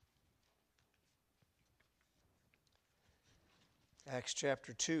Acts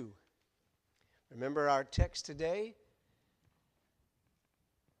chapter 2. Remember our text today?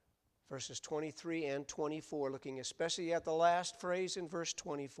 Verses 23 and 24, looking especially at the last phrase in verse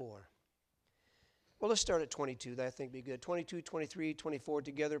 24. Well, let's start at 22. That I think would be good. 22, 23, 24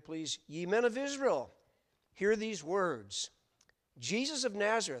 together, please. Ye men of Israel, hear these words. Jesus of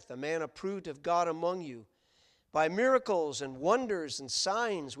Nazareth, a man approved of God among you, by miracles and wonders and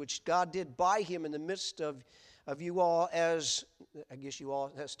signs which God did by him in the midst of you all, as, I guess you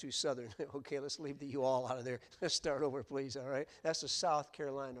all, that's too southern. Okay, let's leave the you all out of there. Let's start over, please, all right? That's the South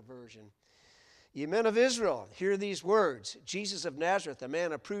Carolina version. Ye men of Israel, hear these words. Jesus of Nazareth, a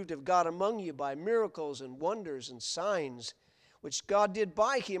man approved of God among you by miracles and wonders and signs, which God did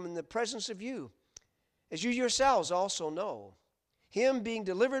by him in the presence of you, as you yourselves also know. Him being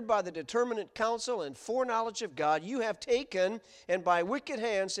delivered by the determinate counsel and foreknowledge of God, you have taken, and by wicked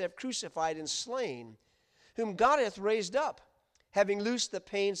hands have crucified and slain, whom God hath raised up, having loosed the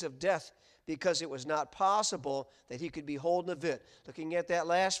pains of death, because it was not possible that he could be holden of it. Looking at that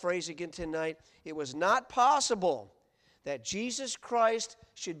last phrase again tonight, it was not possible that Jesus Christ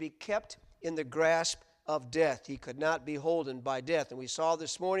should be kept in the grasp of death. He could not be holden by death. And we saw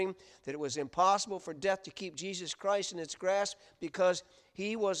this morning that it was impossible for death to keep Jesus Christ in its grasp because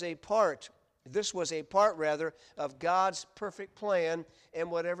he was a part, this was a part rather, of God's perfect plan. And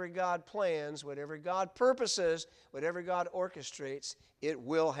whatever God plans, whatever God purposes, whatever God orchestrates, it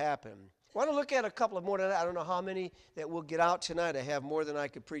will happen. I want to look at a couple of more tonight. I don't know how many that we'll get out tonight. I have more than I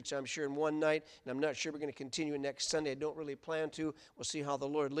could preach, I'm sure, in one night. And I'm not sure we're going to continue next Sunday. I don't really plan to. We'll see how the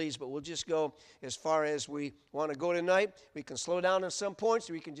Lord leads. But we'll just go as far as we want to go tonight. We can slow down at some points.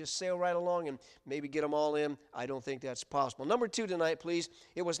 We can just sail right along and maybe get them all in. I don't think that's possible. Number 2 tonight, please.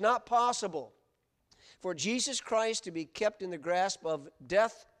 It was not possible for Jesus Christ to be kept in the grasp of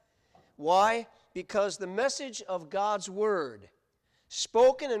death. Why? Because the message of God's Word,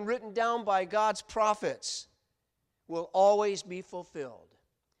 spoken and written down by God's prophets, will always be fulfilled.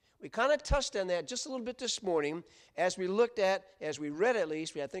 We kind of touched on that just a little bit this morning as we looked at, as we read at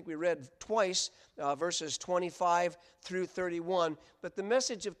least, I think we read twice, verses 25 through 31. But the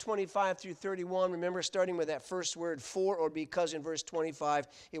message of 25 through 31, remember, starting with that first word, for or because in verse 25,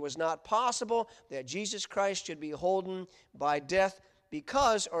 it was not possible that Jesus Christ should be holden by death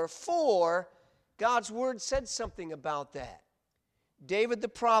because or for God's Word said something about that. David the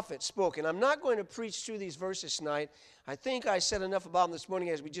prophet spoke, and I'm not going to preach through these verses tonight. I think I said enough about them this morning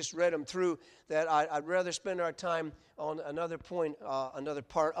as we just read them through that I'd rather spend our time on another point, another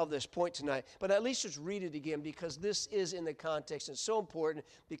part of this point tonight. But at least just read it again because this is in the context. It's so important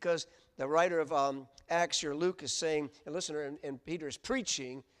because the writer of Acts here, Luke, is saying, and listen, and Peter is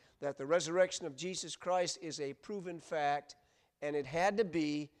preaching that the resurrection of Jesus Christ is a proven fact, and it had to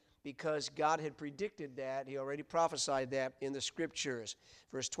be because God had predicted that. He already prophesied that in the Scriptures.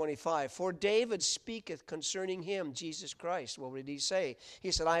 Verse 25, for David speaketh concerning him, Jesus Christ. What did he say?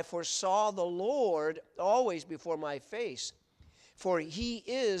 He said, I foresaw the Lord always before my face, for he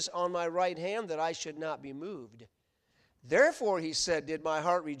is on my right hand that I should not be moved. Therefore, he said, did my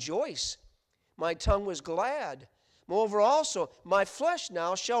heart rejoice, my tongue was glad. Moreover also, my flesh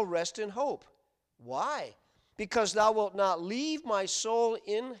now shall rest in hope. Why? Because thou wilt not leave my soul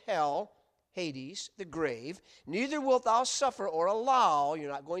in hell, Hades, the grave, neither wilt thou suffer or allow, you're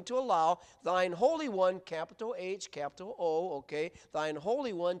not going to allow, thine Holy One, capital H, capital O, okay, thine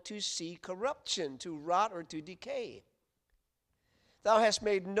Holy One to see corruption, to rot or to decay. Thou hast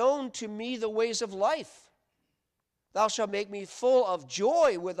made known to me the ways of life. Thou shalt make me full of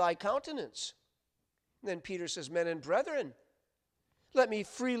joy with thy countenance. And then Peter says, men and brethren, let me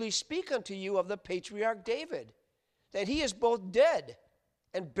freely speak unto you of the patriarch David, that he is both dead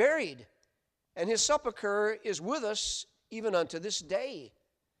and buried, and his sepulchre is with us even unto this day.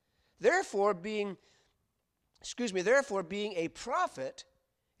 Therefore, being a prophet,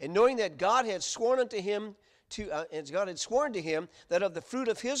 and knowing that God had sworn unto him that of the fruit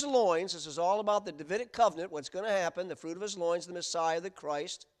of his loins, this is all about the Davidic covenant, what's going to happen, the fruit of his loins, the Messiah, the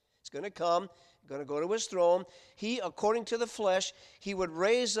Christ, is going to come, going to go to his throne. He, according to the flesh, he would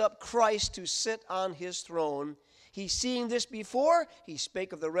raise up Christ to sit on his throne. He, seeing this before, he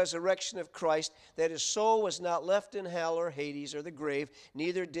spake of the resurrection of Christ, that his soul was not left in hell or Hades or the grave,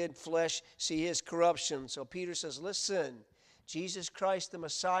 neither did flesh see his corruption. So Peter says, listen, Jesus Christ, the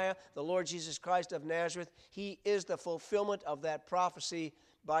Messiah, the Lord Jesus Christ of Nazareth, he is the fulfillment of that prophecy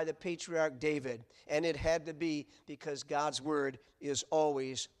by the patriarch David. And it had to be because God's word is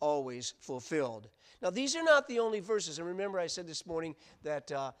always, always fulfilled. Now, these are not the only verses. And remember, I said this morning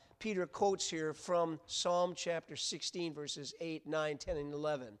that Peter quotes here from Psalm chapter 16, verses 8, 9, 10, and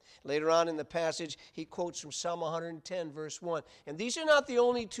 11. Later on in the passage, he quotes from Psalm 110, verse 1. And these are not the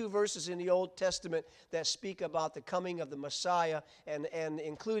only two verses in the Old Testament that speak about the coming of the Messiah and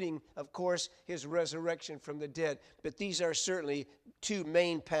including, of course, his resurrection from the dead. But these are certainly two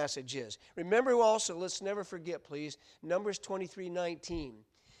main passages. Remember also, let's never forget, please, Numbers 23:19.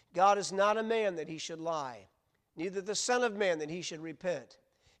 God is not a man that he should lie, neither the Son of Man that he should repent.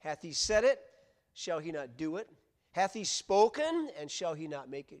 Hath he said it, shall he not do it? Hath he spoken, and shall he not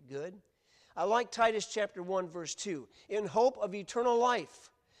make it good? I like Titus chapter 1, verse 2. In hope of eternal life,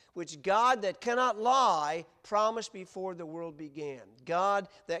 which God that cannot lie promised before the world began. God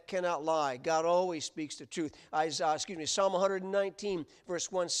that cannot lie. God always speaks the truth. Psalm 119,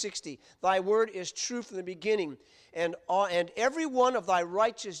 verse 160. Thy word is true from the beginning, and every one of thy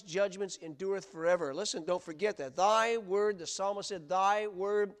righteous judgments endureth forever. Listen, don't forget that. Thy word, the psalmist said, thy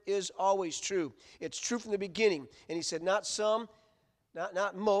word is always true. It's true from the beginning. And he said, not some,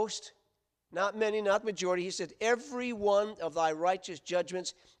 not most, not many, not majority. He said, every one of thy righteous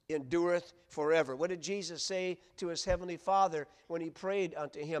judgments endureth forever. What did Jesus say to his heavenly Father when he prayed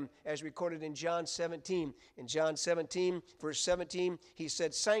unto him, as recorded in John 17? In John 17, verse 17, he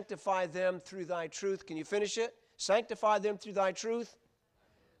said, sanctify them through thy truth. Can you finish it? Sanctify them through thy truth.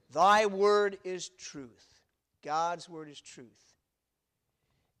 Thy word is truth. God's word is truth.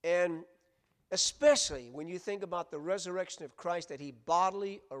 And especially when you think about the resurrection of Christ, that he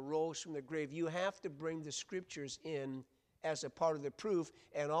bodily arose from the grave, you have to bring the scriptures in as a part of the proof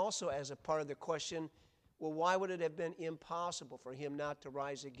and also as a part of the question, well, why would it have been impossible for him not to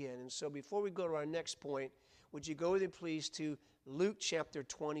rise again? And so before we go to our next point, would you go with me, please, to Luke chapter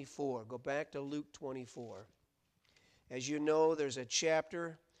 24. Go back to Luke 24. As you know, there's a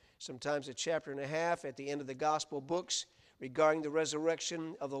chapter, sometimes a chapter and a half at the end of the gospel books regarding the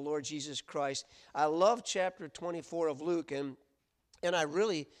resurrection of the Lord Jesus Christ. I love chapter 24 of Luke, and I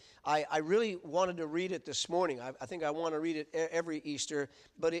really wanted to read it this morning. I think I want to read it every Easter,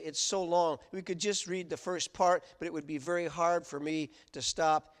 but it's so long. We could just read the first part, but it would be very hard for me to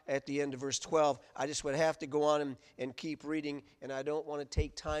stop at the end of verse 12. I just would have to go on and keep reading, and I don't want to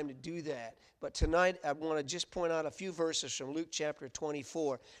take time to do that. But tonight, I want to just point out a few verses from Luke chapter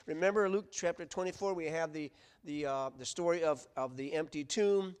 24. Remember Luke chapter 24, we have the story of the empty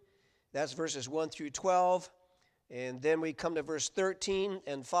tomb. That's verses 1 through 12. And then we come to verse 13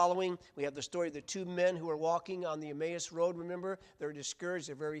 and following. We have the story of the two men who are walking on the Emmaus Road, remember? They're discouraged.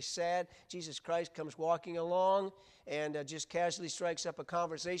 They're very sad. Jesus Christ comes walking along and just casually strikes up a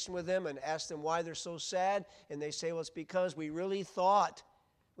conversation with them and asks them why they're so sad. And they say, well, it's because we really thought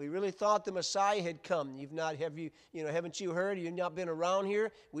the Messiah had come. Haven't you heard? You've not been around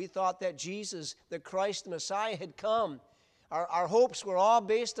here. We thought that Jesus, the Christ, the Messiah, had come. Our hopes were all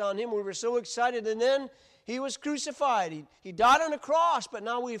based on him. We were so excited. And then he was crucified. He died on a cross, but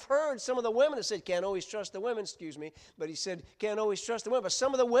now we've heard some of the women have said, can't always trust the women, but he said, can't always trust the women. But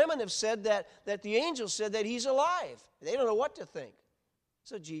some of the women have said that the angel said that he's alive. They don't know what to think.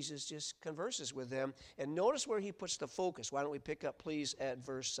 So Jesus just converses with them. And notice where he puts the focus. Why don't we pick up, please, at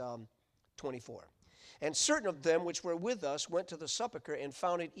verse 24. And certain of them which were with us went to the sepulchre and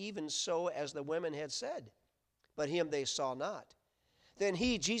found it even so as the women had said. But him they saw not. Then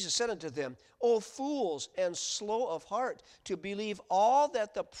Jesus, said unto them, O fools, and slow of heart, to believe all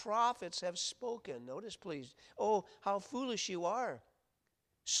that the prophets have spoken. Notice, please. Oh, how foolish you are.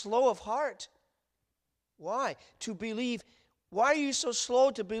 Slow of heart. Why? To believe. Why are you so slow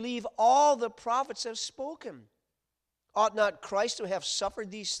to believe all the prophets have spoken? Ought not Christ to have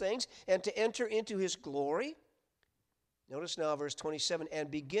suffered these things and to enter into his glory? Notice now verse 27. And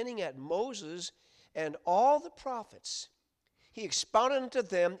beginning at Moses and all the prophets, he expounded unto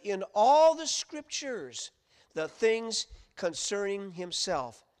them in all the scriptures the things concerning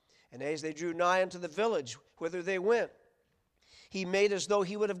himself. And as they drew nigh unto the village whither they went, he made as though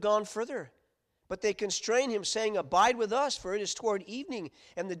he would have gone further. But they constrained him, saying, Abide with us, for it is toward evening,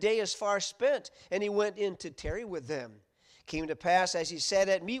 and the day is far spent. And he went in to tarry with them. Came to pass, as he sat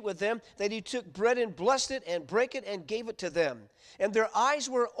at meat with them, that he took bread and blessed it, and brake it, and gave it to them. And their eyes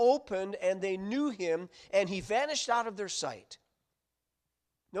were opened, and they knew him, and he vanished out of their sight.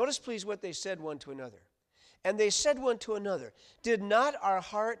 Notice, please, what they said one to another. And they said one to another, Did not our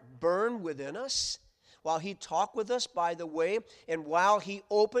heart burn within us while he talked with us by the way, and while he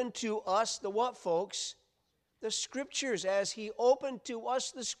opened to us the what, folks? The scriptures. As he opened to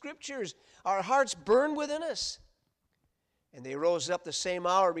us the scriptures, our hearts burned within us. And they rose up the same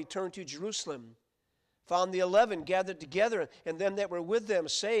hour, returned to Jerusalem, found the 11 gathered together, and them that were with them,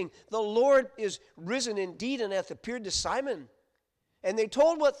 saying, The Lord is risen indeed, and hath appeared to Simon. And they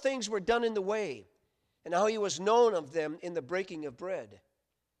told what things were done in the way, and how he was known of them in the breaking of bread.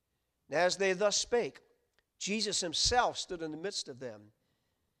 And as they thus spake, Jesus himself stood in the midst of them,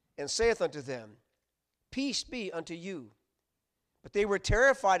 and saith unto them, Peace be unto you. But they were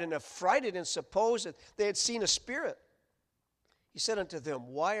terrified and affrighted, and supposed that they had seen a spirit. He said unto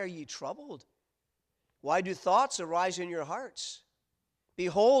them, Why are ye troubled? Why do thoughts arise in your hearts?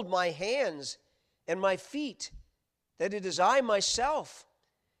 Behold my hands and my feet, that it is I myself.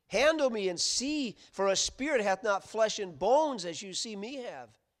 Handle me and see, for a spirit hath not flesh and bones, as you see me have.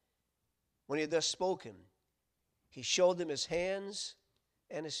 When he had thus spoken, he showed them his hands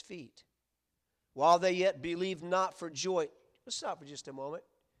and his feet. While they yet believed not for joy. Let's stop for just a moment.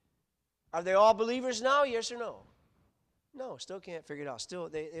 Are they all believers now, yes or no? No, still can't figure it out. Still,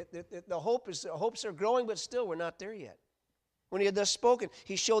 the hopes are growing, but still we're not there yet. When he had thus spoken,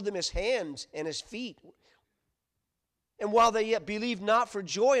 he showed them his hands and his feet. And while they yet believed not for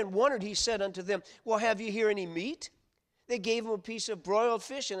joy and wondered, he said unto them, Well, have you here any meat? They gave him a piece of broiled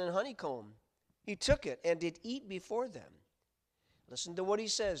fish and a honeycomb. He took it and did eat before them. Listen to what he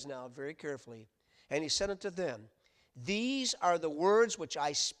says now very carefully. And he said unto them, These are the words which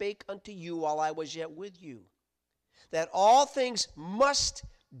I spake unto you while I was yet with you, that all things must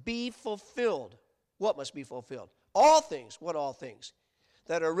be fulfilled. What must be fulfilled? All things. What all things?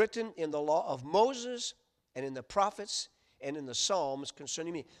 That are written in the law of Moses and in the prophets and in the Psalms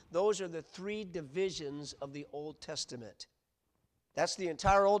concerning me. Those are the three divisions of the Old Testament. That's the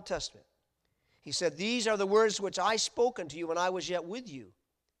entire Old Testament. He said, These are the words which I spoke unto you when I was yet with you,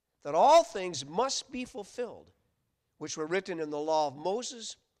 that all things must be fulfilled, which were written in the law of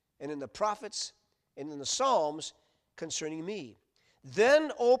Moses and in the prophets and in the Psalms concerning me.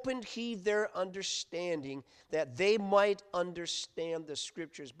 Then opened he their understanding, that they might understand the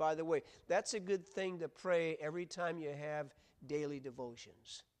Scriptures. By the way, that's a good thing to pray every time you have daily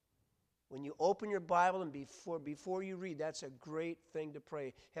devotions. When you open your Bible and before you read, that's a great thing to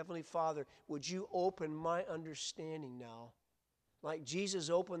pray. Heavenly Father, would you open my understanding now? Like Jesus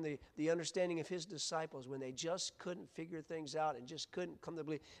opened the understanding of his disciples when they just couldn't figure things out and just couldn't come to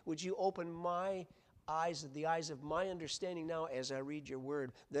believe. Would you open my eyes, the eyes of my understanding now as I read your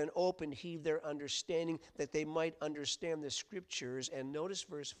word? Then opened he their understanding, that they might understand the Scriptures. And notice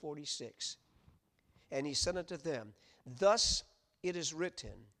verse 46. And he said unto them, Thus it is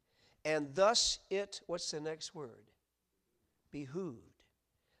written, and thus it, what's the next word? Behooved.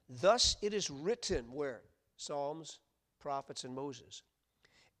 Thus it is written, where? Psalms, prophets, and Moses.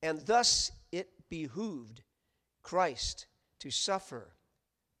 And thus it behooved Christ to suffer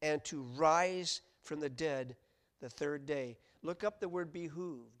and to rise from the dead the third day. Look up the word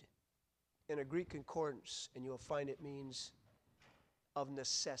behooved in a Greek concordance, and you'll find it means of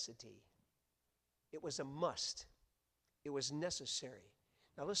necessity. It was a must. It was necessary.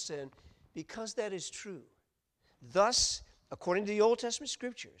 Now listen, because that is true, thus, according to the Old Testament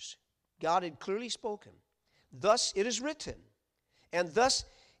Scriptures, God had clearly spoken, thus it is written, and thus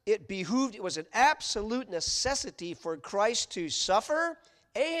it behooved, it was an absolute necessity for Christ to suffer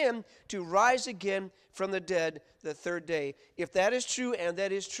and to rise again from the dead the third day. If that is true, and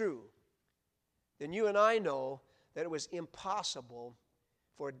that is true, then you and I know that it was impossible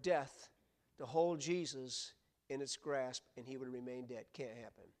for death to hold Jesus in its grasp and he would remain dead. Can't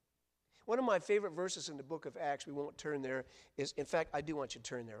happen. One of my favorite verses in the book of Acts, we won't turn there, is, in fact, I do want you to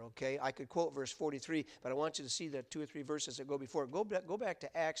turn there, okay? I could quote verse 43, but I want you to see the 2 or 3 verses that go before it. Go back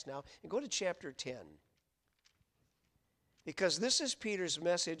to Acts now and go to chapter 10. Because this is Peter's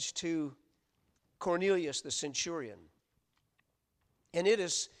message to Cornelius the centurion. And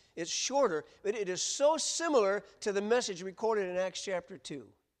it's shorter, but it is so similar to the message recorded in Acts chapter 2.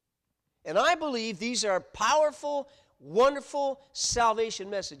 And I believe these are powerful, wonderful salvation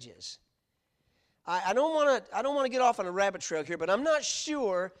messages. I don't want to get off on a rabbit trail here, but I'm not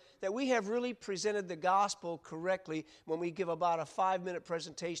sure that we have really presented the gospel correctly when we give about a 5-minute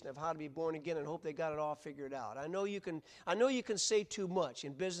presentation of how to be born again and hope they got it all figured out. I know you can say too much.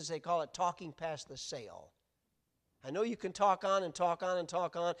 In business, they call it talking past the sale. I know you can talk on and talk on and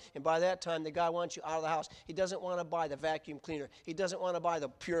talk on, and by that time, the guy wants you out of the house. He doesn't want to buy the vacuum cleaner. He doesn't want to buy the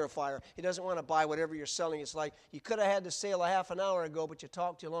purifier. He doesn't want to buy whatever you're selling. It's like you could have had the sale a half an hour ago, but you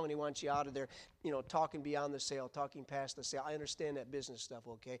talked too long, and he wants you out of there, talking beyond the sale, talking past the sale. I understand that business stuff,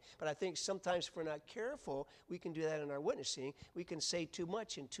 okay? But I think sometimes if we're not careful, we can do that in our witnessing. We can say too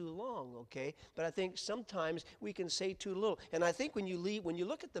much and too long, okay? But I think sometimes we can say too little. And I think when you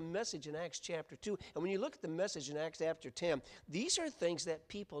look at the message in Acts chapter 2, and when you look at the message in Acts chapter 10, these are things that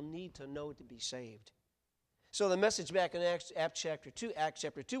people need to know to be saved. So the message back in Acts chapter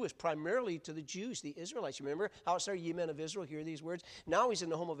 2 was primarily to the Jews, the Israelites. You remember how it started, ye men of Israel, hear these words. Now he's in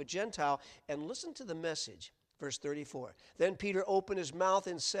the home of a Gentile, and listen to the message. Verse 34, then Peter opened his mouth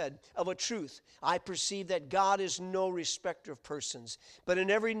and said, of a truth, I perceive that God is no respecter of persons, but in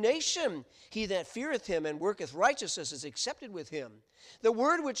every nation he that feareth him and worketh righteousness is accepted with him. The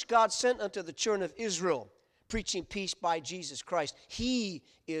word which God sent unto the children of Israel, preaching peace by Jesus Christ, he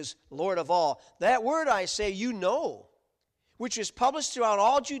is Lord of all. That word, I say, you know, which was published throughout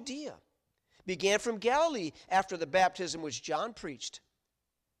all Judea, began from Galilee after the baptism which John preached.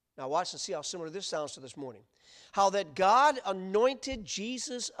 Now watch and see how similar this sounds to this morning. How that God anointed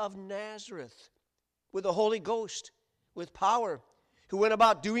Jesus of Nazareth with the Holy Ghost, with power, who went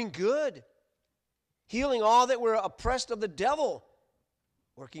about doing good, healing all that were oppressed of the devil,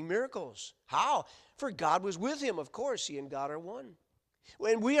 working miracles. How? For God was with him, of course. He and God are one.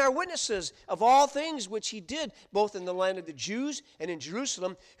 And we are witnesses of all things which he did, both in the land of the Jews and in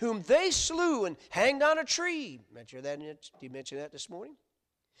Jerusalem, whom they slew and hanged on a tree. Did you mention that this morning?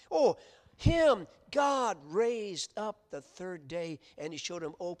 Oh, him God raised up the third day, and he showed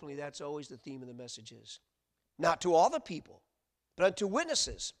him openly. That's always the theme of the messages. Not to all the people, but unto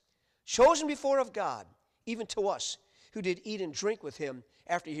witnesses, chosen before of God, even to us, who did eat and drink with him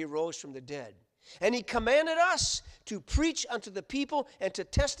after he rose from the dead. And he commanded us to preach unto the people and to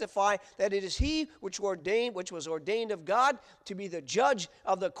testify that it is he which was ordained of God to be the judge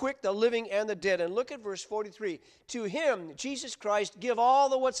of the quick, the living, and the dead. And look at verse 43. To him, Jesus Christ, give all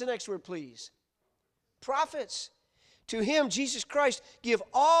the, what's the next word, please? Prophets. To him, Jesus Christ, give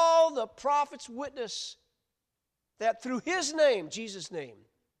all the prophets witness that through his name, Jesus' name,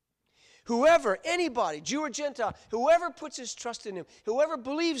 whoever, anybody, Jew or Gentile, whoever puts his trust in him, whoever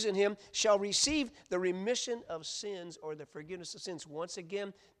believes in him, shall receive the remission of sins or the forgiveness of sins. Once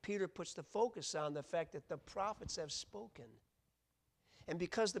again, Peter puts the focus on the fact that the prophets have spoken. And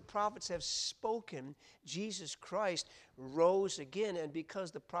because the prophets have spoken, Jesus Christ rose again. And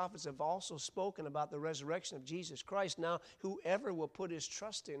because the prophets have also spoken about the resurrection of Jesus Christ, now whoever will put his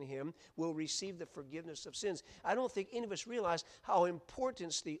trust in him will receive the forgiveness of sins. I don't think any of us realize how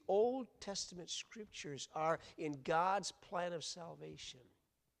important the Old Testament scriptures are in God's plan of salvation.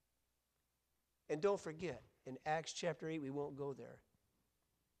 And don't forget, in Acts chapter 8, we won't go there.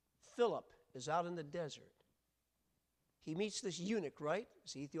 Philip is out in the desert. He meets this eunuch, right?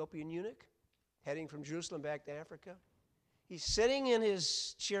 This Ethiopian eunuch, heading from Jerusalem back to Africa. He's sitting in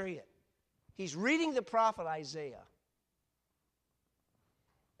his chariot. He's reading the prophet Isaiah.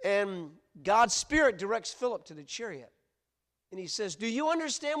 And God's Spirit directs Philip to the chariot. And he says, do you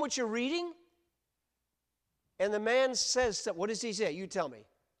understand what you're reading? And the man says, what does he say? You tell me.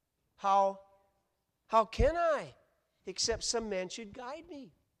 How can I? Except some man should guide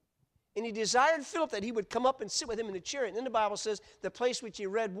me. And he desired Philip that he would come up and sit with him in the chariot. And then the Bible says the place which he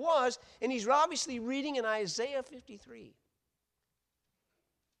read was, and he's obviously reading in Isaiah 53.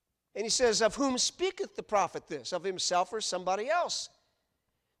 And he says, of whom speaketh the prophet this? Of himself or somebody else?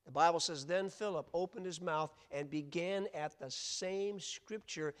 The Bible says, then Philip opened his mouth and began at the same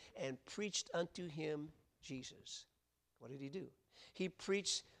scripture and preached unto him Jesus. What did he do? He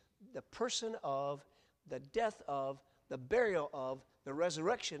preached the person of, the death of, the burial of, the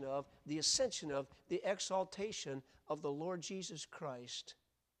resurrection of, the ascension of, the exaltation of the Lord Jesus Christ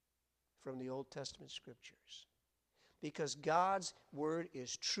from the Old Testament scriptures. Because God's word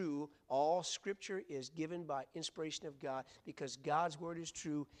is true, all scripture is given by inspiration of God. Because God's word is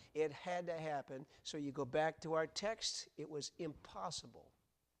true, it had to happen. So you go back to our text, it was impossible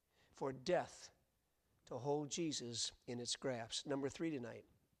for death to hold Jesus in its grasp. Number 3 tonight.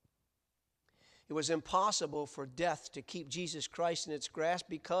 It was impossible for death to keep Jesus Christ in its grasp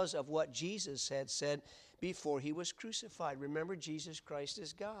because of what Jesus had said before he was crucified. Remember, Jesus Christ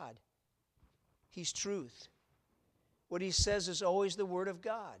is God. He's truth. What he says is always the word of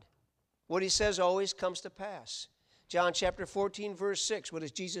God. What he says always comes to pass. John chapter 14, verse 6, what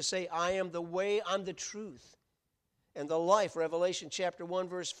does Jesus say? I am the way, I'm the truth, and the life. Revelation chapter 1,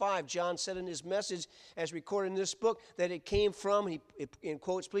 verse 5, John said in his message, as recorded in this book, that it came from, in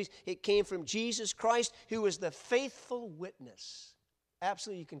quotes please, it came from Jesus Christ, who is the faithful witness.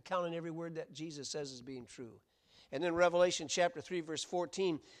 Absolutely, you can count on every word that Jesus says as being true. And then Revelation chapter 3, verse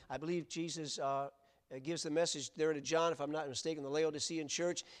 14, I believe Jesus gives the message there to John, if I'm not mistaken, the Laodicean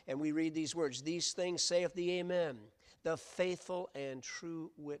church, and we read these words, these things saith the Amen, the faithful and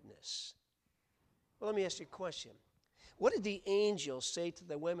true witness. Well, let me ask you a question. What did the angels say to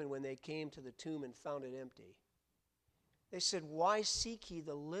the women when they came to the tomb and found it empty? They said, why seek ye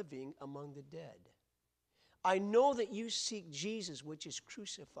the living among the dead? I know that you seek Jesus, which is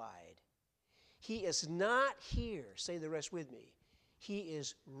crucified. He is not here. Say the rest with me. He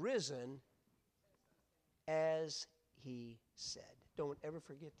is risen as he said. Don't ever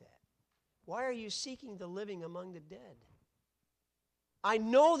forget that. Why are you seeking the living among the dead? I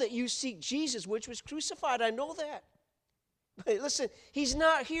know that you seek Jesus, which was crucified. I know that. But listen, he's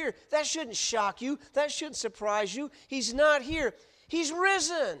not here. That shouldn't shock you. That shouldn't surprise you. He's not here. He's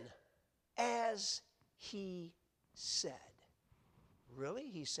risen as he said. Really?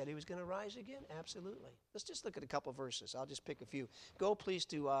 He said he was going to rise again? Absolutely. Let's just look at a couple verses. I'll just pick a few. Go, please,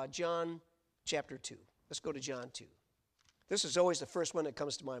 to John chapter 2. Let's go to John 2. This is always the first one that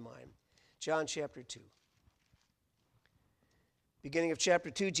comes to my mind. John chapter 2. Beginning of chapter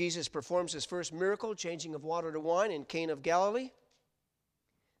 2, Jesus performs his first miracle, changing of water to wine in Cana of Galilee.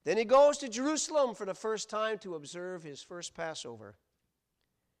 Then he goes to Jerusalem for the first time to observe his first Passover.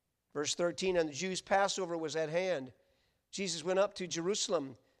 Verse 13, and the Jews' Passover was at hand. Jesus went up to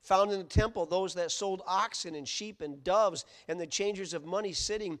Jerusalem, found in the temple those that sold oxen and sheep and doves and the changers of money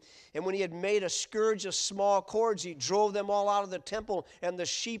sitting. And when he had made a scourge of small cords, he drove them all out of the temple and the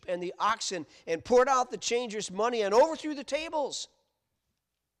sheep and the oxen and poured out the changers' money and overthrew the tables.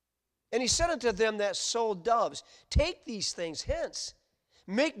 And he said unto them that sold doves, take these things hence.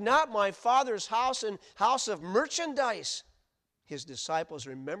 Make not my Father's house an house of merchandise. His disciples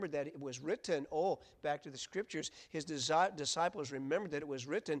remembered that it was written, back to the scriptures, his disciples remembered that it was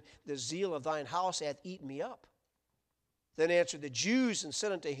written, the zeal of thine house hath eaten me up. Then answered the Jews and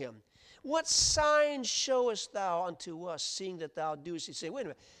said unto him, what sign showest thou unto us, seeing that thou doest? He said, wait a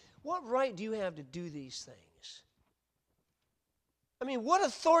minute, what right do you have to do these things? I mean, what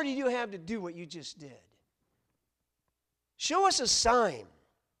authority do you have to do what you just did? Show us a sign.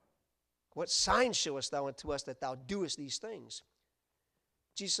 What sign showest thou unto us that thou doest these things?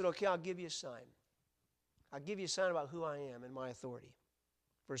 Jesus said, okay, I'll give you a sign. I'll give you a sign about who I am and my authority.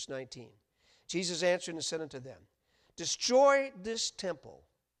 Verse 19. Jesus answered and said unto them, destroy this temple,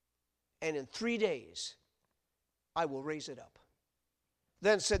 and in 3 days I will raise it up.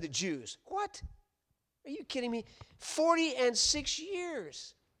 Then said the Jews, what? Are you kidding me? 46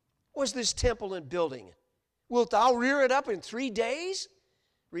 years was this temple in building. Wilt thou rear it up in 3 days?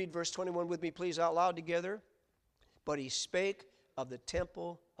 Read verse 21 with me, please, out loud together. But he spake of the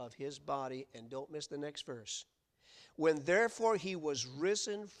temple of his body, and don't miss the next verse. When therefore he was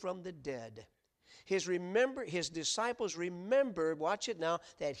risen from the dead, his disciples remembered, watch it now,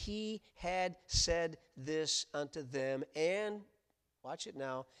 that he had said this unto them, and, watch it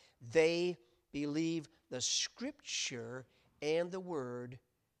now, they believe the scripture and the word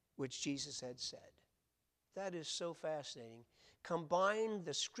which Jesus had said. That is so fascinating. Combine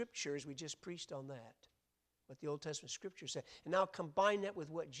the scriptures, we just preached on that, what the Old Testament scripture said, and now combine that with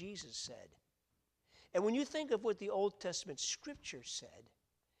what Jesus said. And when you think of what the Old Testament scripture said,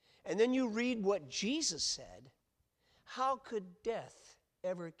 and then you read what Jesus said, how could death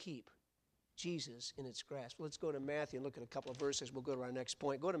ever keep Jesus in its grasp? Let's go to Matthew and look at a couple of verses. We'll go to our next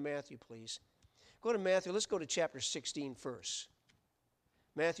point. Go to Matthew, please. Go to Matthew. Let's go to chapter 16 first.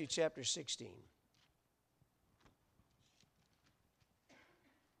 Matthew chapter 16.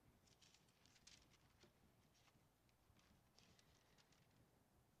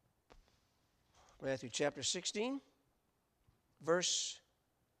 Matthew chapter 16, verse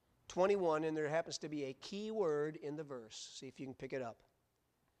 21, and there happens to be a key word in the verse. See if you can pick it up.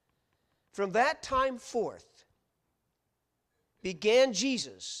 From that time forth began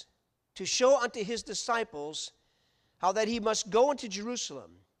Jesus to show unto his disciples how that he must go into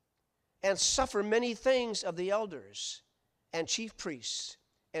Jerusalem and suffer many things of the elders and chief priests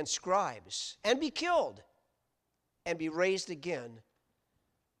and scribes, and be killed, and be raised again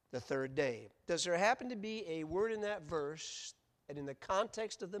the third day. Does there happen to be a word in that verse that in the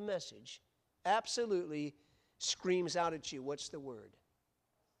context of the message absolutely screams out at you? What's the word?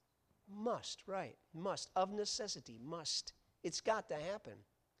 Must, right. Must. Of necessity. Must. It's got to happen.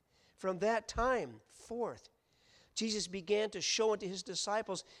 From that time forth, Jesus began to show unto his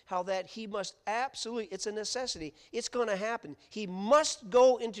disciples how that he must absolutely, it's a necessity, it's going to happen. He must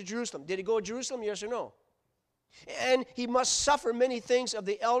go into Jerusalem. Did he go to Jerusalem? Yes or no? And he must suffer many things of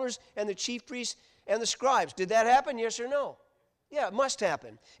the elders and the chief priests and the scribes. Did that happen? Yes or no? Yeah, it must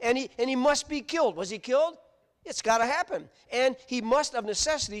happen. And he must be killed. Was he killed? It's got to happen. And he must of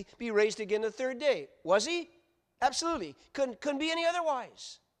necessity be raised again the third day. Was he? Absolutely. Couldn't be any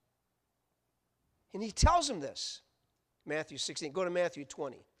otherwise. And he tells them this. Matthew 16. Go to Matthew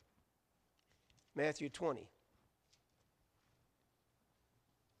 20. Matthew 20.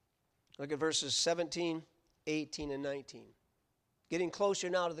 Look at verses 17, 18, and 19. Getting closer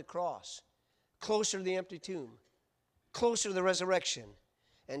now to the cross, closer to the empty tomb, closer to the resurrection.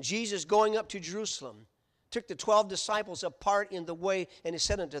 And Jesus, going up to Jerusalem, took the 12 disciples apart in the way, and he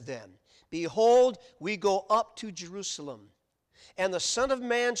said unto them, Behold, we go up to Jerusalem, and the Son of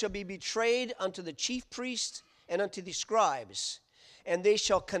Man shall be betrayed unto the chief priests and unto the scribes, and they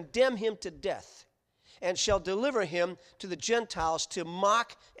shall condemn him to death, and shall deliver him to the Gentiles to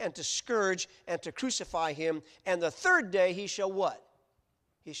mock and to scourge and to crucify him. And the third day he shall what?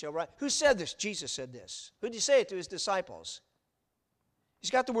 He shall rise. Who said this? Jesus said this. Who did he say it to? His disciples. He's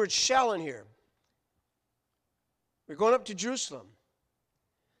got the word shall in here. We're going up to Jerusalem.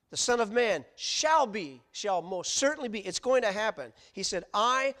 The Son of Man shall most certainly be. It's going to happen. He said,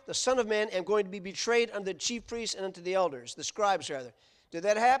 I, the Son of Man, am going to be betrayed unto the chief priests and unto the elders, the scribes rather. Did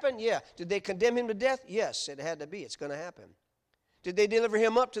that happen? Yeah. Did they condemn him to death? Yes, it had to be. It's going to happen. Did they deliver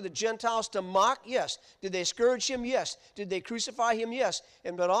him up to the Gentiles to mock? Yes. Did they scourge him? Yes. Did they crucify him? Yes.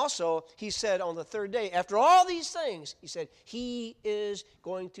 But also, he said on the third day, after all these things, he said, he is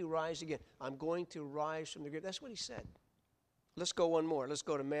going to rise again. I'm going to rise from the grave. That's what he said. Let's go one more. Let's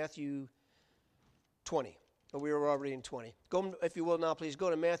go to Matthew 20. We were already in 20. Go, if you will now, please, go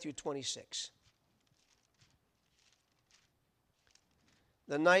to Matthew 26.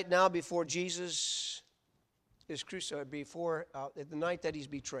 The night now before Jesus is crucified, the night that he's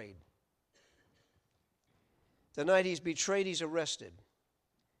betrayed. The night he's betrayed, he's arrested.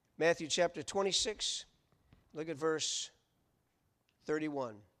 Matthew chapter 26, look at verse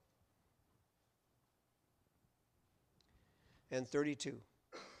 31 and 32.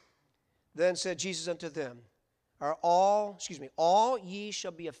 Then said Jesus unto them, all ye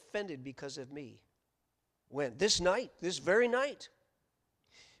shall be offended because of me. When? This night, this very night.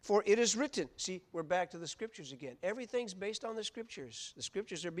 For it is written, see, we're back to the Scriptures again. Everything's based on the Scriptures. The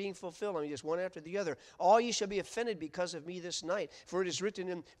Scriptures are being fulfilled, I mean, just one after the other. All ye shall be offended because of me this night. For it is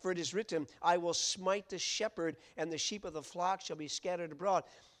written, I will smite the shepherd, and the sheep of the flock shall be scattered abroad.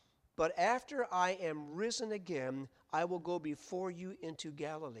 But after I am risen again, I will go before you into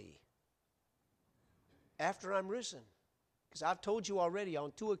Galilee. After I'm risen. Because I've told you already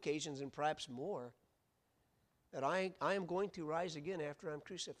on 2 occasions, and perhaps more, that I am going to rise again after I'm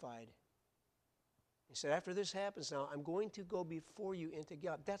crucified. He said, after this happens now, I'm going to go before you into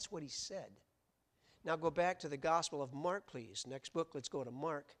God. That's what he said. Now go back to the Gospel of Mark, please. Next book, let's go to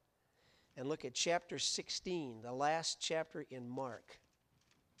Mark and look at chapter 16, the last chapter in Mark.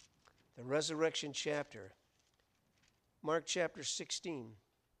 The resurrection chapter. Mark chapter 16.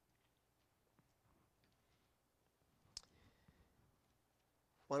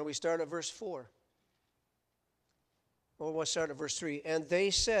 Why don't we start at verse 4? Well, we'll start at verse 3. And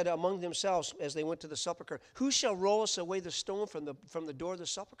they said among themselves as they went to the sepulchre, Who shall roll us away the stone from the door of the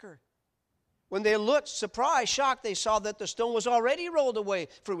sepulchre? When they looked, surprised, shocked, they saw that the stone was already rolled away,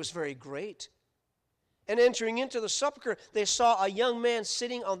 for it was very great. And entering into the sepulchre, they saw a young man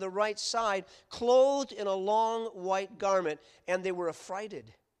sitting on the right side, clothed in a long white garment, and they were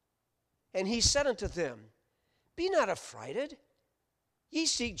affrighted. And he said unto them, Be not affrighted. Ye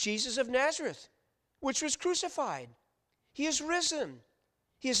seek Jesus of Nazareth, which was crucified. He is risen.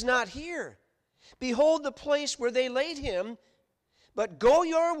 He is not here. Behold the place where they laid him. But go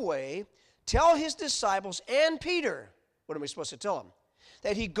your way, tell his disciples and Peter, what am we supposed to tell him?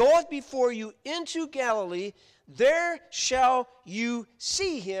 That he goeth before you into Galilee, there shall you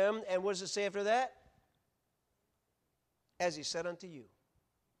see him. And what does it say after that? As he said unto you.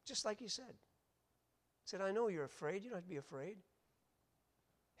 Just like he said. He said, I know you're afraid. You don't have to be afraid.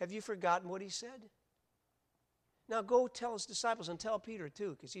 Have you forgotten what he said? Now go tell his disciples and tell Peter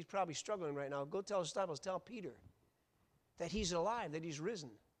too, because he's probably struggling right now. Go tell his disciples, tell Peter that he's alive, that he's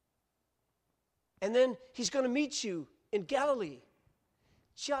risen. And then he's going to meet you in Galilee,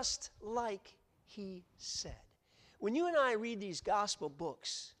 just like he said. When you and I read these gospel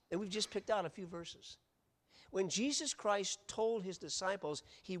books, and we've just picked out a few verses, when Jesus Christ told his disciples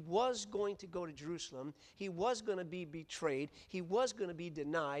he was going to go to Jerusalem, he was going to be betrayed, he was going to be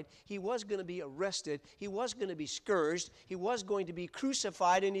denied, he was going to be arrested, he was going to be scourged, he was going to be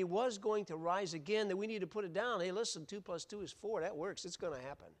crucified, and he was going to rise again, that we need to put it down. Hey, listen, 2 plus 2 is 4. That works. It's going to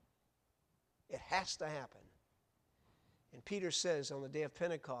happen. It has to happen. And Peter says on the day of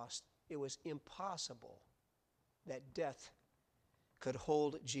Pentecost, it was impossible that death could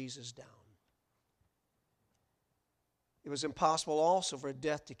hold Jesus down. It was impossible also for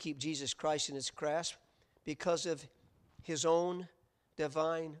death to keep Jesus Christ in its grasp because of his own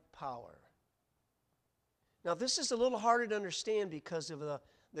divine power. Now, this is a little harder to understand because of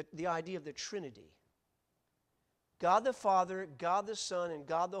the idea of the Trinity. God the Father, God the Son, and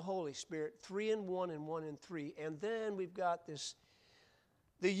God the Holy Spirit, 3 in 1 and 1 in 3. And then we've got this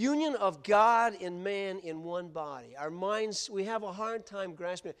The union of God and man in one body. Our minds, we have a hard time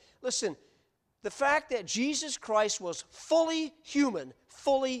grasping it. Listen, the fact that Jesus Christ was fully human,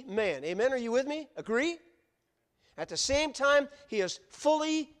 fully man. Amen? Are you with me? Agree? At the same time, he is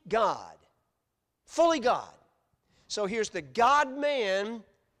fully God. Fully God. So here's the God-man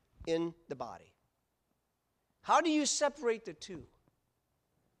in the body. How do you separate the two?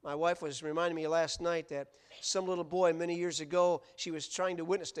 My wife was reminding me last night that some little boy many years ago, she was trying to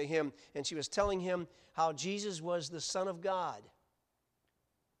witness to him, and she was telling him how Jesus was the Son of God.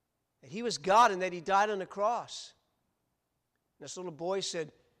 That he was God and that he died on the cross. And this little boy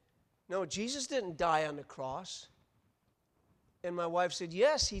said, no, Jesus didn't die on the cross. And my wife said,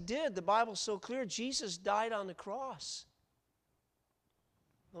 yes, he did. The Bible's so clear. Jesus died on the cross.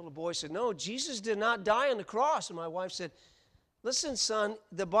 The little boy said, no, Jesus did not die on the cross. And my wife said, listen, son,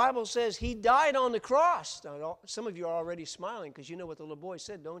 the Bible says he died on the cross. Now, some of you are already smiling because you know what the little boy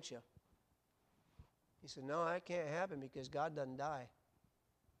said, don't you? He said, no, that can't happen because God doesn't die.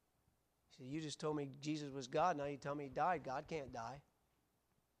 He said, you just told me Jesus was God. Now you tell me he died. God can't die.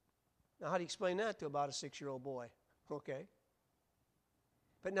 Now, how do you explain that to about a 6-year-old boy? Okay.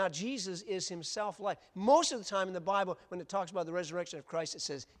 But now Jesus is himself life. Most of the time in the Bible, when it talks about the resurrection of Christ, it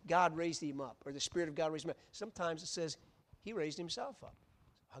says God raised him up, or the Spirit of God raised him up. Sometimes it says he raised himself up.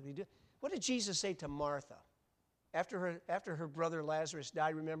 How did he do it? What did Jesus say to Martha? After her brother Lazarus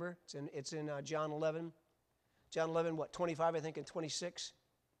died, remember? It's in John 11. John 11, 25, I think, and 26.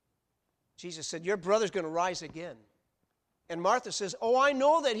 Jesus said, your brother's going to rise again. And Martha says, oh, I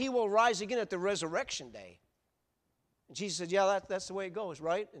know that he will rise again at the resurrection day. And Jesus said, yeah, that's the way it goes,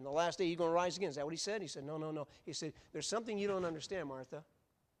 right? In the last day, you're going to rise again. Is that what he said? He said, no. He said, there's something you don't understand, Martha.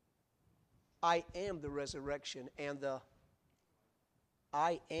 I am the resurrection and the...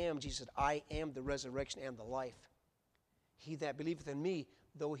 Jesus said, I am the resurrection and the life. He that believeth in me,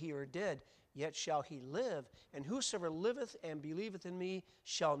 though he were dead, yet shall he live. And whosoever liveth and believeth in me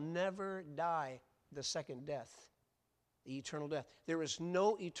shall never die the second death. The eternal death. There is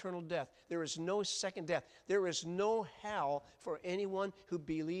no eternal death. There is no second death. There is no hell for anyone who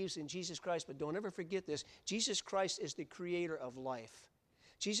believes in Jesus Christ. But don't ever forget this. Jesus Christ is the creator of life.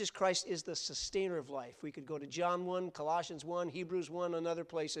 Jesus Christ is the sustainer of life. We could go to John 1, Colossians 1, Hebrews 1, and other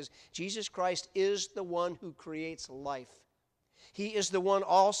places. Jesus Christ is the one who creates life. He is the one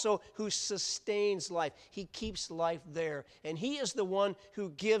also who sustains life. He keeps life there. And he is the one who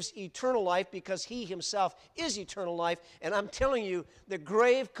gives eternal life because he himself is eternal life. And I'm telling you, the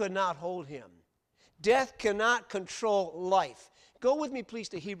grave could not hold him. Death cannot control life. Go with me, please,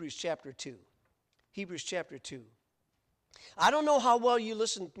 to Hebrews chapter 2. Hebrews chapter 2. I don't know how well you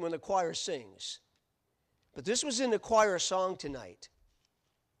listen when the choir sings, but this was in the choir song tonight.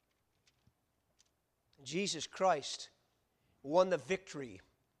 Jesus Christ won the victory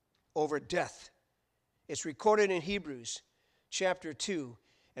over death. It's recorded in Hebrews chapter 2.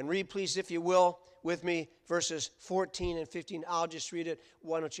 And read, please, if you will, with me, verses 14 and 15. I'll just read it.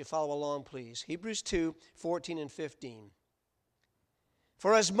 Why don't you follow along, please? Hebrews 2, 14 and 15.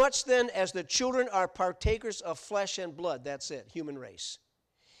 For as much then as the children are partakers of flesh and blood, that's it, human race,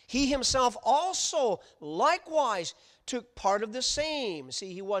 he himself also likewise took part of the same.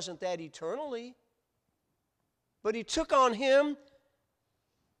 See, he wasn't that eternally, but he took on him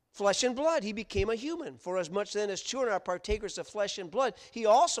flesh and blood. He became a human. For as much then as children are partakers of flesh and blood, he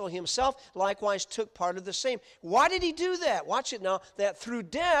also himself likewise took part of the same. Why did he do that? Watch it now. That through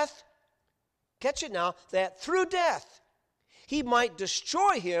death, catch it now, that through death, he might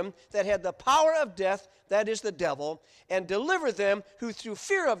destroy him that had the power of death, that is the devil, and deliver them who through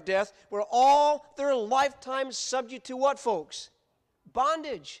fear of death were all their lifetime subject to what, folks?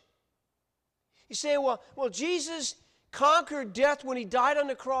 Bondage. You say, well, Jesus conquered death when he died on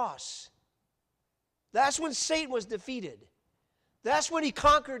the cross. That's when Satan was defeated. That's when he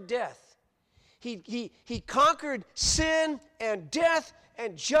conquered death. He conquered sin and death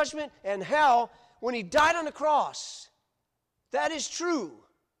and judgment and hell when he died on the cross. That is true.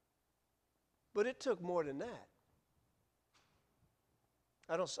 But it took more than that.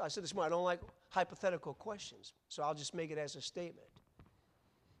 I said this morning, I don't like hypothetical questions, so I'll just make it as a statement.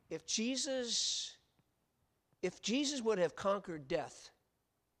 If Jesus would have conquered death,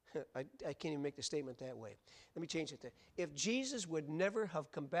 I can't even make the statement that way. Let me change it. If Jesus would never have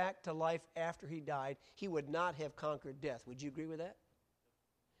come back to life after he died, he would not have conquered death. Would you agree with that?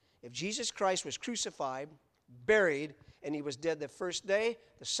 If Jesus Christ was crucified, buried, and he was dead the first day,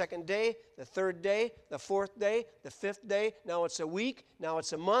 the second day, the third day, the fourth day, the fifth day. Now it's a week. Now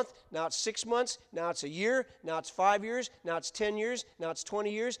it's a month. Now it's 6 months. Now it's a year. Now it's 5 years. Now it's 10 years. Now it's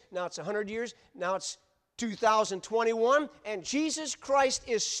 20 years. Now it's 100 years. Now it's 2021, and Jesus Christ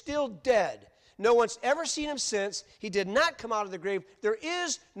is still dead. No one's ever seen him since. He did not come out of the grave. There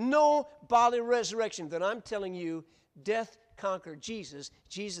is no bodily resurrection. Then I'm telling you, death conquered Jesus.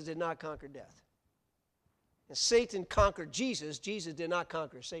 Jesus did not conquer death. And Satan conquered Jesus. Jesus did not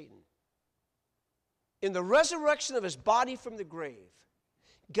conquer Satan. In the resurrection of his body from the grave,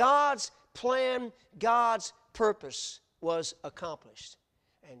 God's plan, God's purpose was accomplished.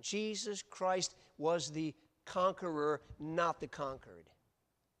 And Jesus Christ was the conqueror, not the conquered.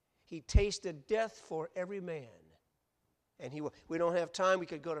 He tasted death for every man. And we don't have time. We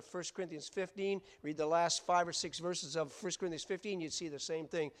could go to 1 Corinthians 15, read the last 5 or 6 verses of 1 Corinthians 15, you'd see the same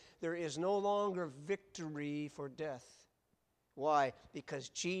thing. There is no longer victory for death. Why? Because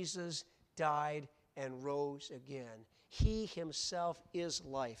Jesus died and rose again. He himself is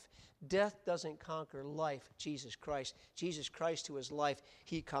life. Death doesn't conquer life, Jesus Christ. Jesus Christ, who is life,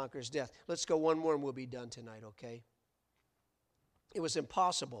 he conquers death. Let's go one more and we'll be done tonight, okay? It was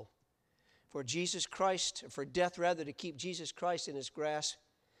impossible for Jesus Christ, for death rather, to keep Jesus Christ in his grasp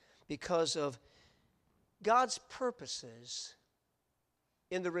because of God's purposes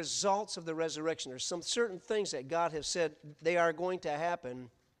in the results of the resurrection. There's some certain things that God has said they are going to happen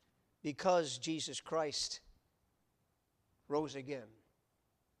because Jesus Christ rose again.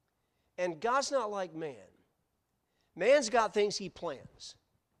 And God's not like man. Man's got things he plans.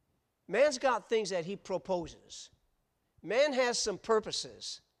 Man's got things that he proposes. Man has some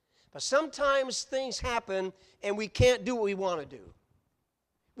purposes. But sometimes things happen and we can't do what we want to do.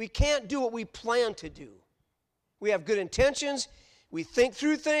 We can't do what we plan to do. We have good intentions. We think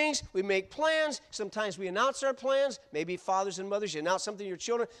through things. We make plans. Sometimes we announce our plans. Maybe fathers and mothers, you announce something to your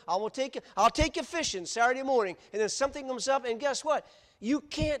children. I'll take you fishing Saturday morning. And then something comes up, and guess what? You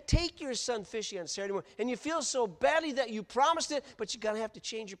can't take your son fishing on Saturday morning. And you feel so badly that you promised it, but you're going to have to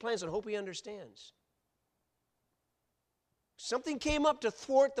change your plans and hope he understands. Something came up to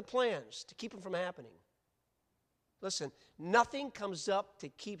thwart the plans, to keep them from happening. Listen, nothing comes up to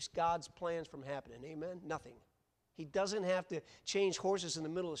keep God's plans from happening. Amen? Nothing. He doesn't have to change horses in the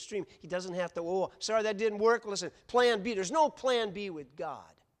middle of the stream. He doesn't have to, oh, sorry, that didn't work. Listen, plan B. There's no plan B with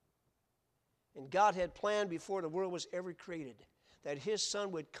God. And God had planned before the world was ever created that his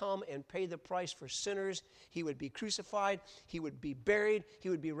son would come and pay the price for sinners. He would be crucified. He would be buried. He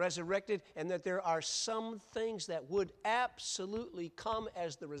would be resurrected. And that there are some things that would absolutely come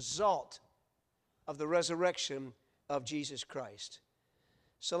as the result of the resurrection of Jesus Christ.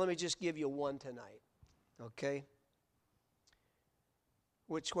 So let me just give you one tonight, okay?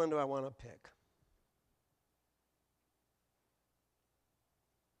 Which one do I want to pick?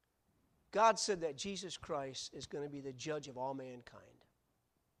 God said that Jesus Christ is going to be the judge of all mankind.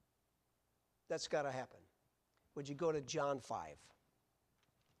 That's got to happen. Would you go to John 5?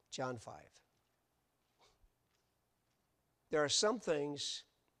 John 5. There are some things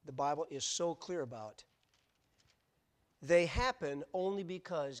the Bible is so clear about. They happen only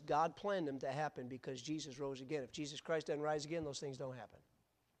because God planned them to happen because Jesus rose again. If Jesus Christ doesn't rise again, those things don't happen.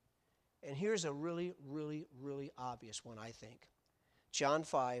 And here's a really, really, really obvious one, I think. John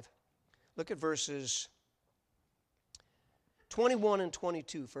 5. Look at verses 21 and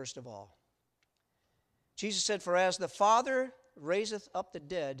 22, first of all. Jesus said, "For as the Father raiseth up the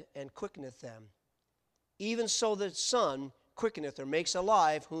dead and quickeneth them, even so the Son quickeneth or makes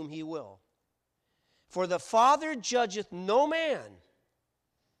alive whom he will. For the Father judgeth no man,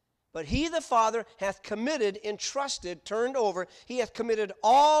 but he the Father hath committed, entrusted, turned over, he hath committed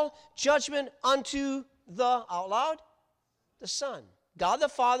all judgment unto the," out loud, "the Son." God the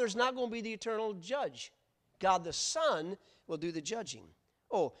Father is not going to be the eternal judge. God the Son will do the judging.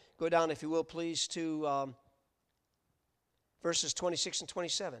 Oh, go down, if you will, please, to verses 26 and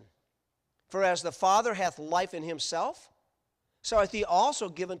 27. "For as the Father hath life in himself, so hath he also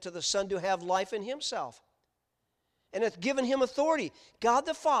given to the Son to have life in himself, and hath given him authority." God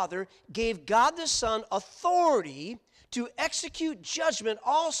the Father gave God the Son authority to execute judgment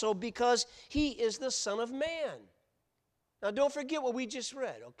also because he is the Son of Man. Now, don't forget what we just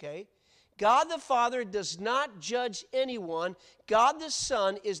read, okay? God the Father does not judge anyone. God the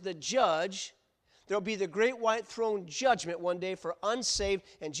Son is the judge. There will be the great white throne judgment one day for unsaved,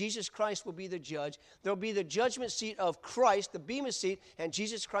 and Jesus Christ will be the judge. There will be the judgment seat of Christ, the bema seat, and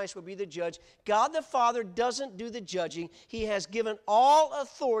Jesus Christ will be the judge. God the Father doesn't do the judging. He has given all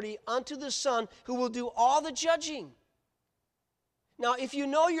authority unto the Son, who will do all the judging. Now, if you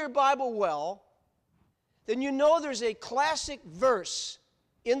know your Bible well, then you know there's a classic verse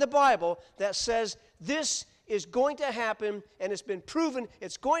in the Bible that says this is going to happen, and it's been proven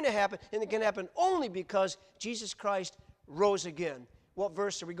it's going to happen, and it can happen only because Jesus Christ rose again. What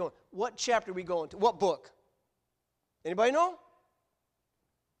verse are we going? What chapter are we going to? What book? Anybody know?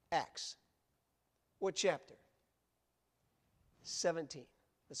 Acts. What chapter? 17.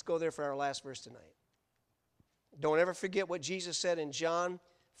 Let's go there for our last verse tonight. Don't ever forget what Jesus said in John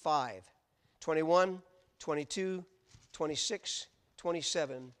 5, 21, 22, 26,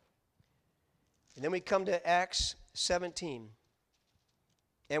 27. And then we come to Acts 17.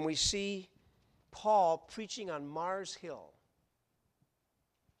 And we see Paul preaching on Mars Hill.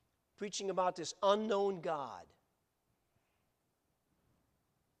 Preaching about this unknown God.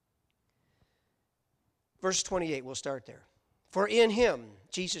 Verse 28, we'll start there. For in him,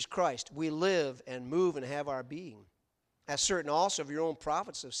 Jesus Christ, we live and move and have our being, as certain also of your own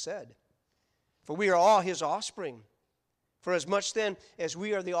prophets have said. For we are all his offspring. For as much then as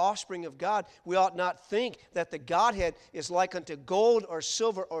we are the offspring of God, we ought not think that the Godhead is like unto gold or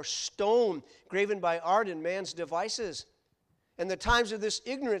silver or stone, graven by art and man's devices. And the times of this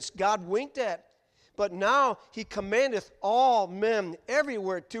ignorance God winked at. But now he commandeth all men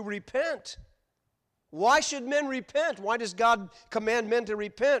everywhere to repent. Why should men repent? Why does God command men to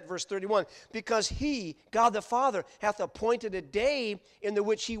repent? Verse 31, because he, God the Father, hath appointed a day in the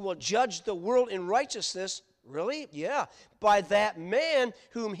which he will judge the world in righteousness. Really? Yeah. By that man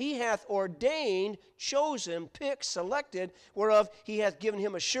whom he hath ordained, chosen, picked, selected, whereof he hath given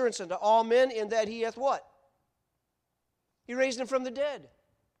him assurance unto all men, in that he hath what? He raised him from the dead.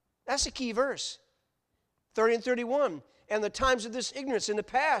 That's the key verse. 30 and 31. And the times of this ignorance in the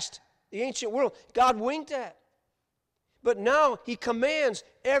past, the ancient world, God winked at. But now he commands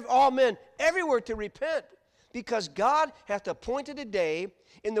all men everywhere to repent, because God hath appointed a day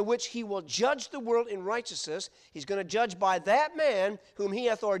in the which he will judge the world in righteousness. He's going to judge by that man whom he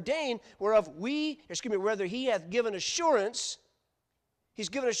hath ordained, whether he hath given assurance. He's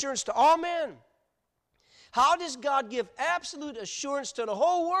given assurance to all men. How does God give absolute assurance to the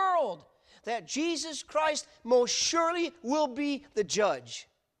whole world that Jesus Christ most surely will be the judge?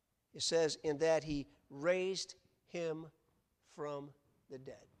 It says, in that he raised him from the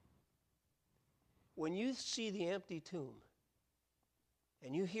dead. When you see the empty tomb,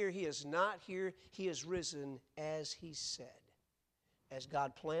 and you hear he is not here, he is risen as he said, as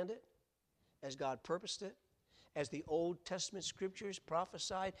God planned it, as God purposed it, as the Old Testament scriptures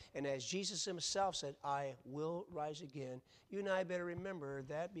prophesied, and as Jesus himself said, I will rise again. You and I better remember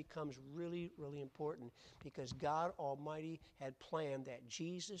that becomes really, really important, because God Almighty had planned that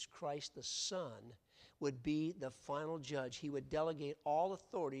Jesus Christ the Son would be the final judge. He would delegate all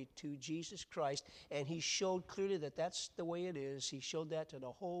authority to Jesus Christ, and he showed clearly that that's the way it is. He showed that to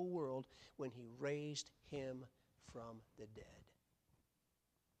the whole world when he raised him from the dead.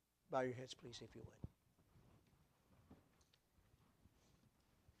 Bow your heads, please, if you would.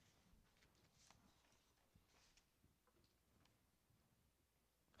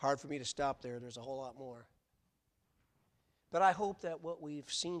 Hard for me to stop there. There's a whole lot more. But I hope that what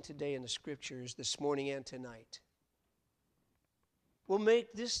we've seen today in the Scriptures this morning and tonight will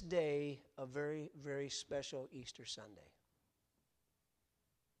make this day a very, very special Easter Sunday.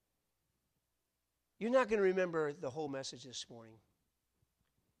 You're not going to remember the whole message this morning.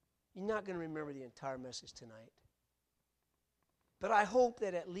 You're not going to remember the entire message tonight. But I hope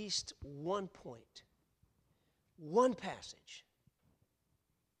that at least one point, one passage,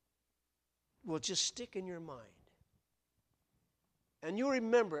 will just stick in your mind. And you'll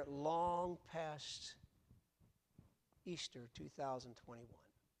remember it long past Easter 2021.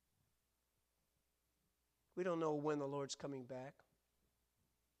 We don't know when the Lord's coming back.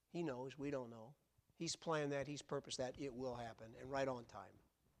 He knows. We don't know. He's planned that. He's purposed that. It will happen, and right on time.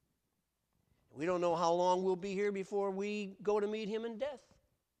 We don't know how long we'll be here before we go to meet him in death.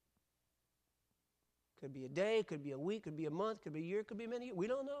 Could be a day, could be a week, could be a month, could be a year, could be many years. We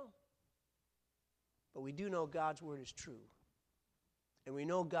don't know. But we do know God's word is true. And we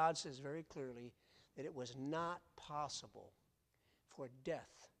know God says very clearly that it was not possible for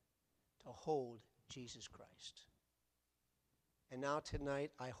death to hold Jesus Christ. And now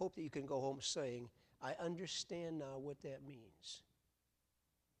tonight, I hope that you can go home saying, I understand now what that means.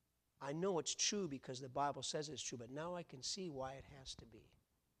 I know it's true because the Bible says it's true, but now I can see why it has to be.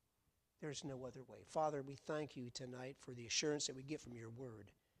 There's no other way. Father, we thank you tonight for the assurance that we get from your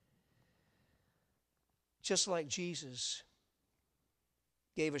word. Just like Jesus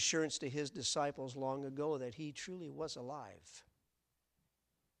gave assurance to his disciples long ago that he truly was alive.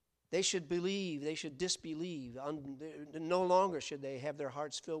 They should believe, they should disbelieve. No longer should they have their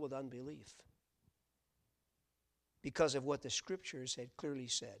hearts filled with unbelief because of what the Scriptures had clearly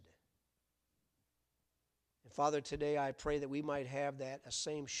said. And Father, today I pray that we might have that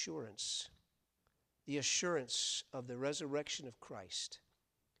same assurance, the assurance of the resurrection of Christ,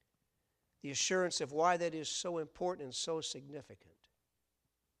 the assurance of why that is so important and so significant.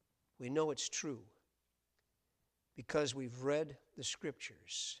 We know it's true because we've read the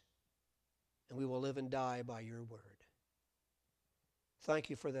Scriptures, and we will live and die by your word. Thank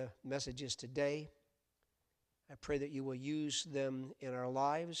you for the messages today. I pray that you will use them in our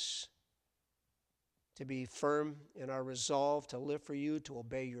lives to be firm in our resolve to live for you, to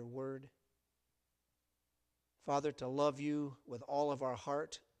obey your word. Father, to love you with all of our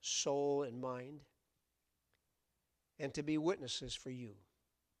heart, soul, and mind, and to be witnesses for you.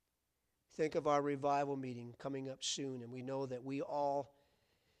 Think of our revival meeting coming up soon, and we know that we're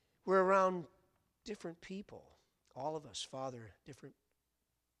around different people. All of us, Father, different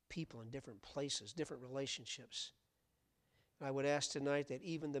people in different places, different relationships. And I would ask tonight that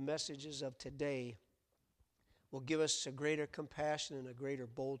even the messages of today will give us a greater compassion and a greater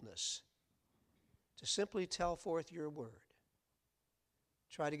boldness to simply tell forth your word.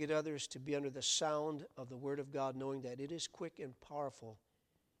 Try to get others to be under the sound of the word of God, knowing that it is quick and powerful,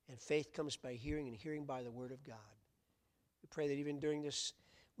 and faith comes by hearing, and hearing by the word of God. We pray that even during this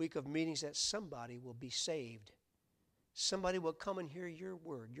week of meetings that somebody will be saved. Somebody will come and hear your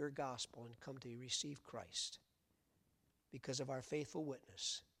word, your gospel, and come to receive Christ because of our faithful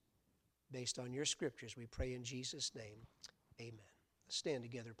witness. Based on your Scriptures, we pray in Jesus' name. Amen. Let's stand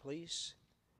together, please.